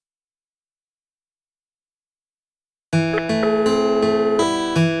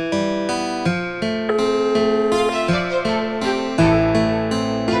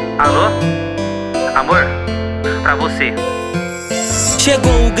Alô? Amor, pra você.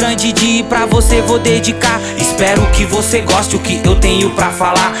 Chegou o grande dia e pra você vou dedicar. Espero que você goste o que eu tenho pra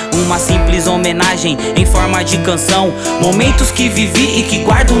falar. Uma simples homenagem em forma de canção. Momentos que vivi e que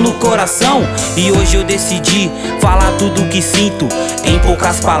guardo no coração. E hoje eu decidi falar tudo o que sinto em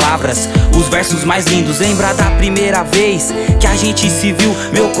poucas palavras, os versos mais lindos. Lembra da primeira vez que a gente se viu?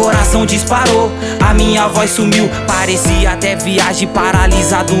 Meu coração disparou, a minha voz sumiu. Parecia até viagem,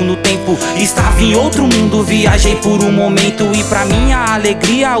 paralisado no tempo. Estava em outro mundo, viajei por um momento. E pra minha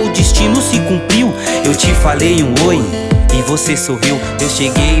alegria o destino se cumpriu. Eu te falei um oi e você sorriu. Eu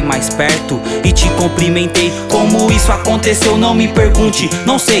cheguei mais perto e te cumprimentei. Como isso aconteceu, não me pergunte,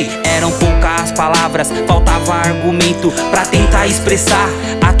 não sei. Eram poucas palavras, faltava argumento pra tentar expressar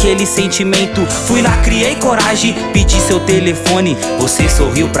aquele sentimento. Fui lá, criei coragem, pedi seu telefone. Você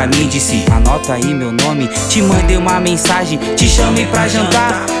sorriu pra mim, disse: anota aí meu nome. Te mandei uma mensagem, te chamei pra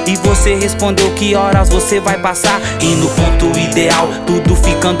jantar. E você respondeu que horas você vai passar. E no ponto ideal, tudo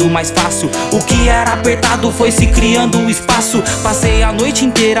ficando mais fácil. O que era apertado foi se criando espaço. Passei a noite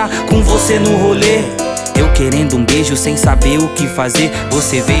inteira com você no rolê. Eu querendo um beijo sem saber o que fazer.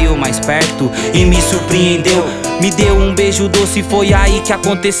 Você veio mais perto e me surpreendeu. Me deu um beijo doce, foi aí que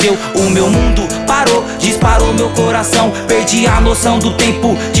aconteceu. O meu mundo parou, disparou meu coração. Perdi a noção do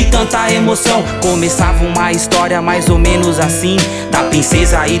tempo, de tanta emoção. Começava uma história mais ou menos assim, da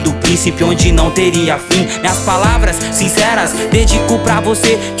princesa e do príncipe onde não teria fim. Minhas palavras sinceras dedico pra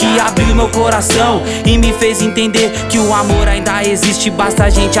você, que abriu meu coração e me fez entender que o amor ainda existe. Basta a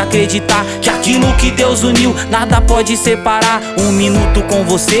gente acreditar que aquilo que Deus uniu, nada pode separar. Um minuto com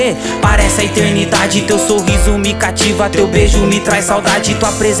você parece a eternidade. Teu sorriso me cativa, teu beijo me traz saudade.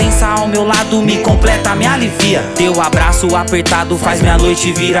 Tua presença ao meu lado me completa, me alivia. Teu abraço apertado faz minha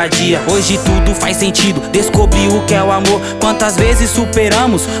noite virar dia. Hoje tudo faz sentido, descobri o que é o amor. Quantas vezes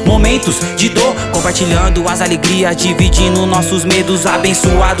superamos momentos de dor, compartilhando as alegrias, dividindo nossos medos.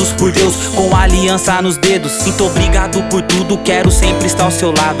 Abençoados por Deus, com a aliança nos dedos. Muito obrigado por tudo, quero sempre estar ao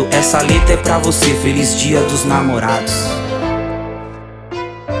seu lado. Essa letra é pra você, feliz dia dos namorados.